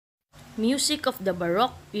Music of the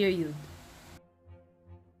Baroque period.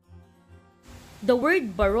 The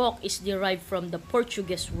word Baroque is derived from the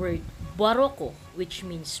Portuguese word Barroco, which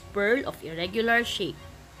means pearl of irregular shape.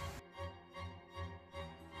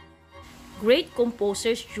 Great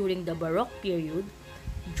composers during the Baroque period: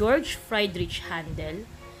 George Friedrich Handel,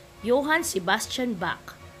 Johann Sebastian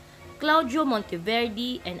Bach, Claudio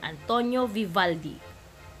Monteverdi, and Antonio Vivaldi.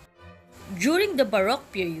 During the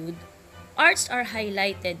Baroque period, arts are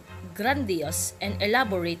highlighted grandiose and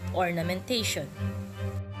elaborate ornamentation.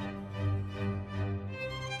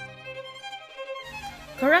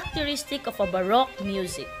 Characteristic of a Baroque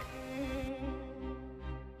music: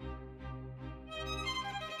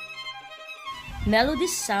 melody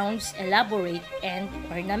sounds elaborate and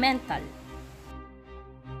ornamental.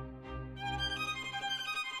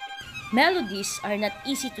 Melodies are not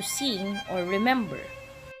easy to sing or remember.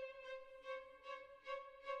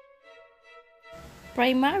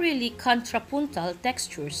 Primarily contrapuntal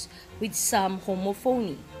textures with some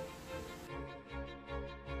homophony.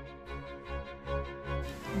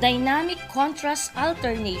 Dynamic contrast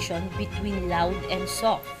alternation between loud and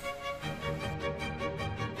soft.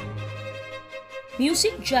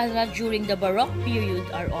 Music genre during the Baroque period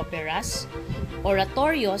are operas,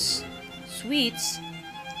 oratorios, suites,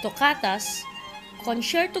 toccatas,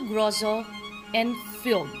 concerto grosso, and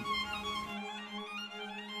fugue.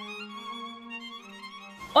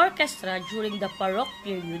 Orchestra during the Baroque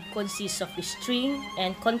period consists of string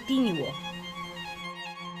and continuo.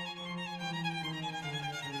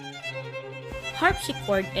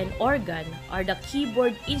 Harpsichord and organ are the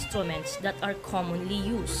keyboard instruments that are commonly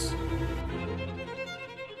used.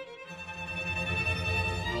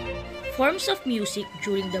 Forms of music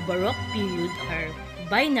during the Baroque period are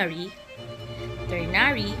binary,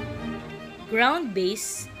 ternary, ground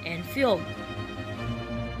bass, and fugue.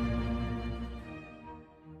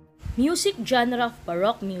 Music genre of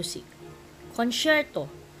Baroque music: concerto,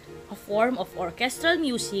 a form of orchestral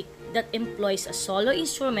music that employs a solo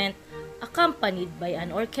instrument accompanied by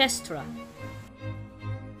an orchestra.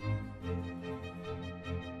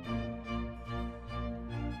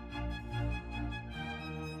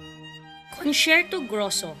 Concerto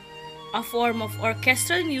grosso, a form of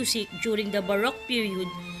orchestral music during the Baroque period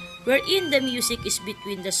wherein the music is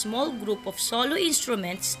between the small group of solo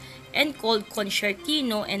instruments and called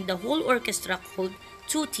concertino and the whole orchestra called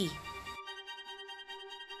tutti.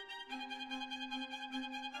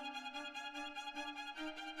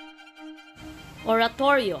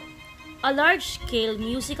 Oratorio, a large-scale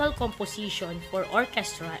musical composition for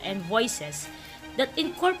orchestra and voices that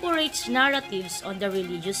incorporates narratives on the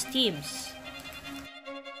religious themes.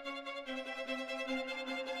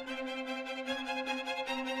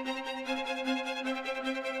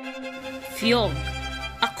 Fugue,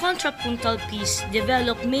 a contrapuntal piece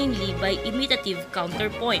developed mainly by imitative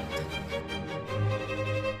counterpoint.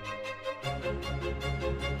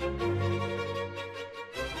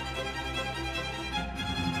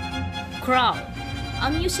 Chorale, a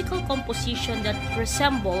musical composition that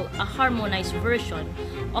resembles a harmonized version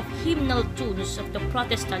of hymnal tunes of the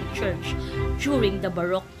Protestant Church during the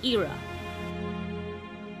Baroque era.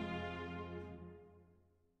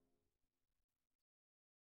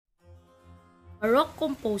 Baroque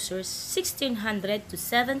composers 1600 to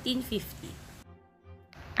 1750.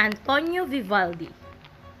 Antonio Vivaldi.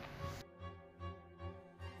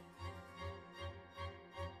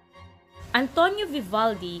 Antonio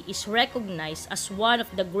Vivaldi is recognized as one of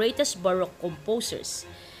the greatest Baroque composers.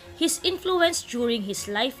 His influence during his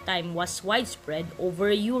lifetime was widespread over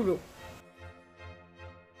Europe.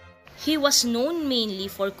 He was known mainly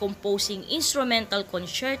for composing instrumental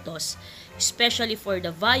concertos, especially for the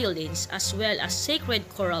violins, as well as sacred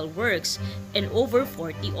choral works and over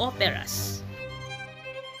 40 operas.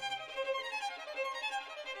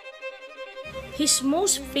 His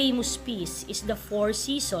most famous piece is the Four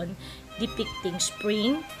Seasons, depicting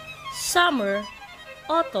spring, summer,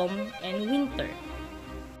 autumn, and winter.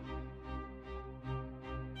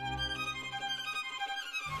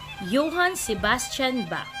 Johann Sebastian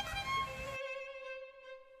Bach.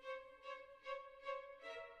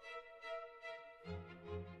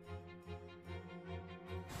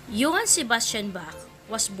 Johann Sebastian Bach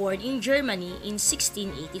was born in Germany in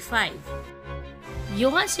 1685.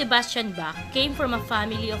 Johann Sebastian Bach came from a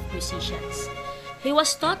family of musicians. He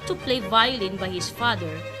was taught to play violin by his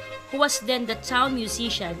father, who was then the town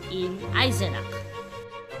musician in Eisenach.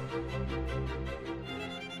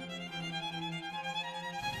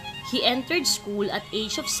 He entered school at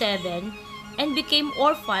age of 7 and became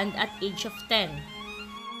orphaned at age of 10.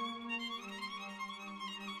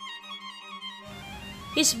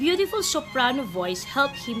 His beautiful soprano voice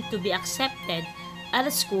helped him to be accepted at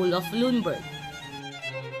the school of Lundberg.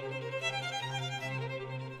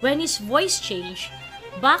 When his voice changed,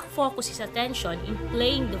 Bach focused his attention in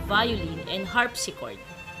playing the violin and harpsichord.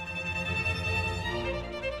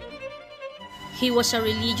 He was a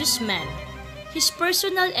religious man. His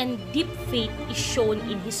personal and deep faith is shown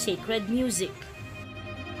in his sacred music.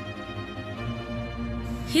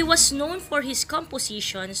 He was known for his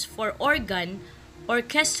compositions for organ,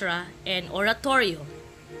 orchestra, and oratorio.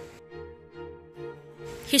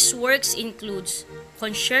 His works include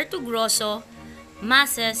Concerto Grosso,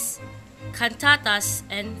 Masses, Cantatas,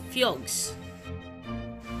 and Fugues.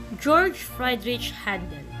 George Friedrich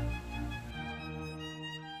Handel.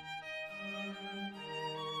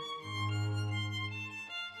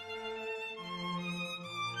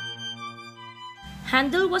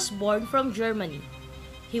 Handel was born from Germany.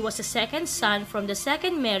 He was the second son from the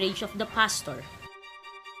second marriage of the pastor.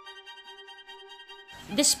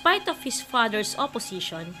 Despite of his father's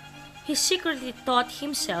opposition, he secretly taught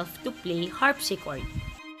himself to play harpsichord.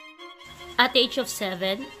 At the age of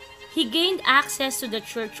 7, he gained access to the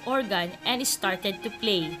church organ and started to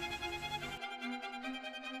play.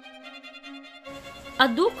 A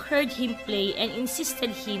duke heard him play and insisted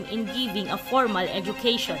him in giving a formal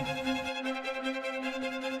education.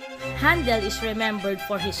 Handel is remembered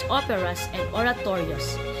for his operas and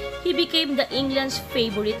oratorios. He became England's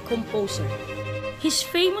favorite composer. His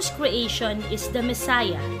famous creation is The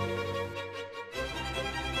Messiah,